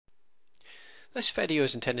This video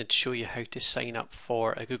is intended to show you how to sign up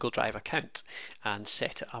for a Google Drive account and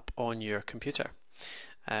set it up on your computer.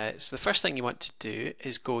 So the first thing you want to do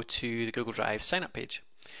is go to the Google Drive sign up page,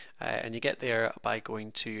 and you get there by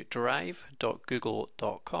going to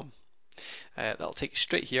drive.google.com. That'll take you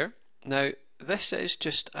straight here. Now this is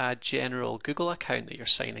just a general Google account that you're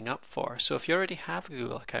signing up for, so if you already have a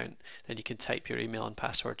Google account then you can type your email and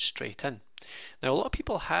password straight in. Now a lot of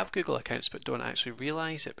people have Google accounts but don't actually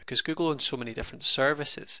realize it because Google owns so many different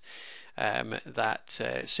services that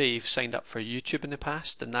say you've signed up for YouTube in the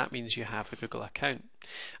past, then that means you have a Google account,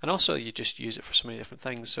 and also you just use it for so many different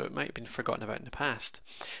things, so it might have been forgotten about in the past.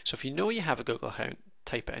 So if you know you have a Google account,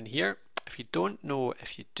 type it in here. If you don't know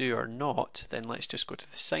if you do or not, then let's just go to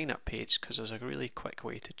the sign up page because there's a really quick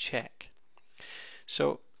way to check.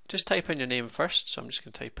 So just type in your name first, so I'm just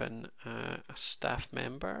going to type in a staff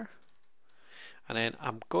member, and then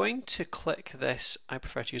I'm going to click this I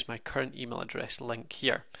prefer to use my current email address link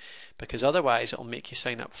here, because otherwise it'll make you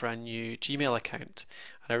sign up for a new Gmail account,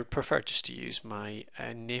 and I would prefer just to use my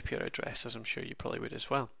Napier address, as I'm sure you probably would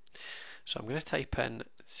as well. So I'm going to type in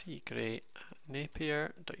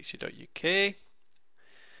cgray@napier.ac.uk,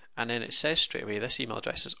 and then it says straight away this email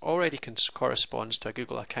address already corresponds to a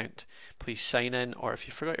Google account. Please sign in, or if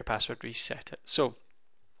you forgot your password, reset it. So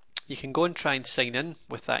you can go and try and sign in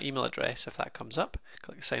with that email address. If that comes up,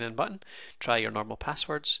 click the sign in button, try your normal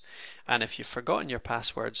passwords, and if you've forgotten your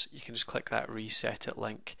passwords you can just click that reset it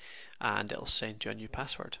link and it'll send you a new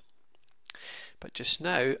password. But just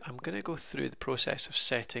now I'm going to go through the process of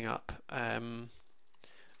setting up a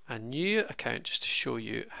new account just to show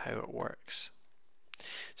you how it works.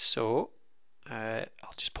 So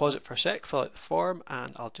I'll just pause it for a sec, fill out the form,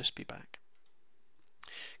 and I'll just be back.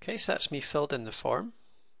 Okay, so that's me filled in the form.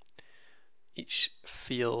 Each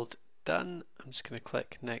field done. I'm just going to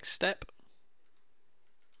click next step.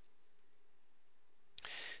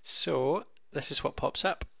 So this is what pops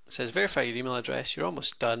up. It says verify your email address. You're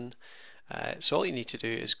almost done. So all you need to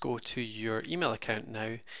do is go to your email account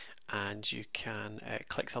now, and you can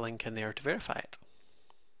click the link in there to verify it.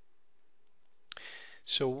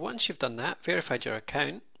 So once you've done that, verified your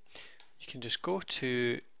account, you can just go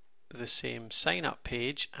to the same sign up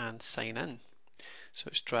page and sign in. So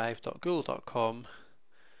it's drive.google.com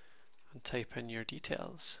and type in your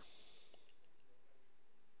details.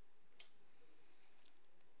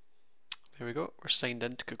 There we go, we're signed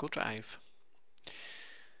into Google Drive.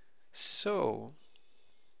 So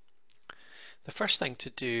the first thing to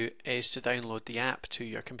do is to download the app to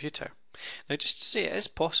your computer. Now just to say, it is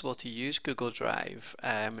possible to use Google Drive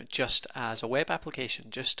just as a web application,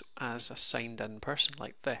 just as a signed in person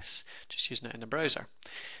like this, just using it in a browser.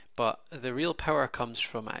 But the real power comes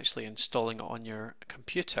from actually installing it on your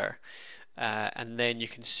computer, and then you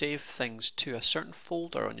can save things to a certain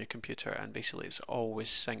folder on your computer, and basically it's always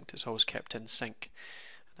synced, it's always kept in sync,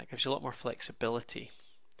 and that gives you a lot more flexibility.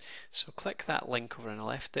 So click that link over on the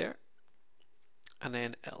left there, and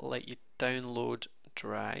then it'll let you download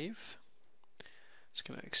Drive. Just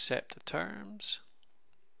going to accept the terms.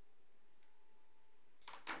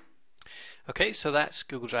 Okay, so that's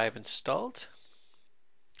Google Drive installed.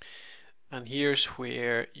 And here's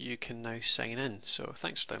where you can now sign in. So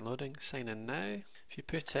thanks for downloading, sign in now. If you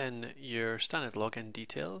put in your standard login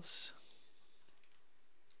details,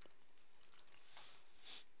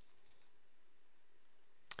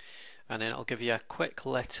 and then I'll give you a quick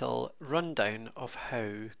little rundown of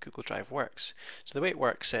how Google Drive works. So the way it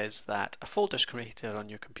works is that a folder is created on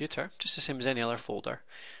your computer, just the same as any other folder,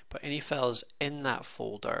 but any files in that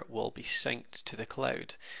folder will be synced to the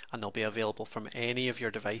cloud, and they'll be available from any of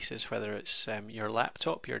your devices, whether it's your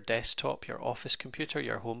laptop, your desktop, your office computer,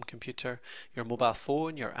 your home computer, your mobile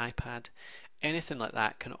phone, your iPad. Anything like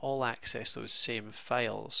that can all access those same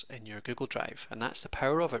files in your Google Drive, and that's the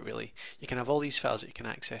power of it really. You can have all these files that you can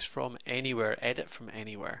access from anywhere, edit from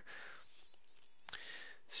anywhere.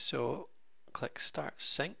 So click Start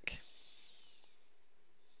Sync,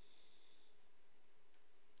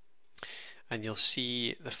 and you'll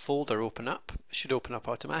see the folder open up. It should open up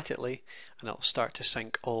automatically, and it'll start to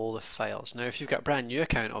sync all the files. Now if you've got a brand new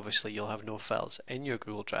account, obviously you'll have no files in your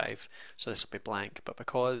Google Drive, so this will be blank, but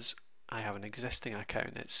because I have an existing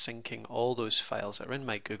account, it's syncing all those files that are in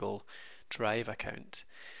my Google Drive account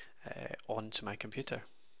onto my computer.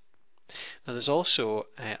 Now there's also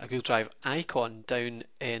a Google Drive icon down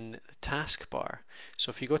in the taskbar. So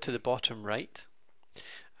if you go to the bottom right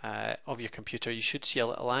of your computer, you should see a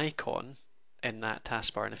little icon in that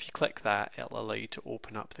taskbar, and if you click that, it'll allow you to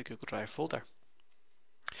open up the Google Drive folder.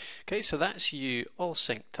 Okay, so that's you all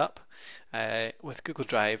synced up with Google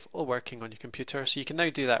Drive, all working on your computer. So you can now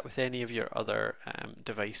do that with any of your other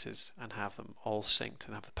devices and have them all synced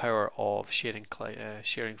and have the power of sharing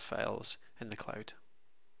files in the cloud.